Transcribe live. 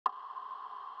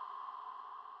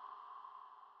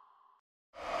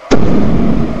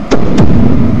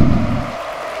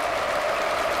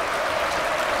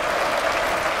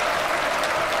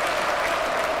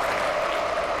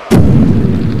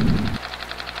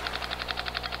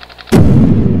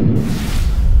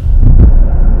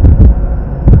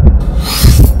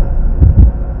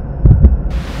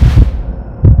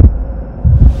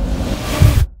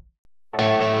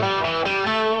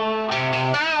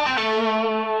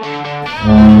First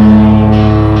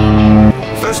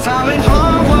time in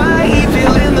Hawaii,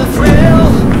 feeling the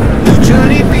thrill. New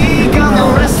journey begun, the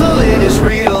wrestling is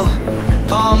real.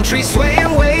 Palm trees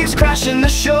swaying, waves crashing the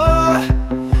shore.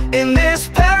 In this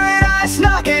paradise,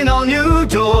 knocking on new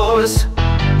doors.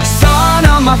 Sun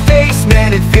on my face,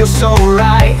 man, it feels so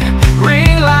right.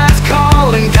 Ring lights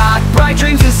calling, got bright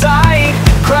dreams inside.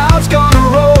 Crowds gonna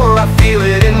roar, I feel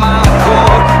it in my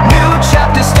core. New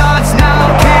chapter starts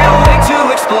now.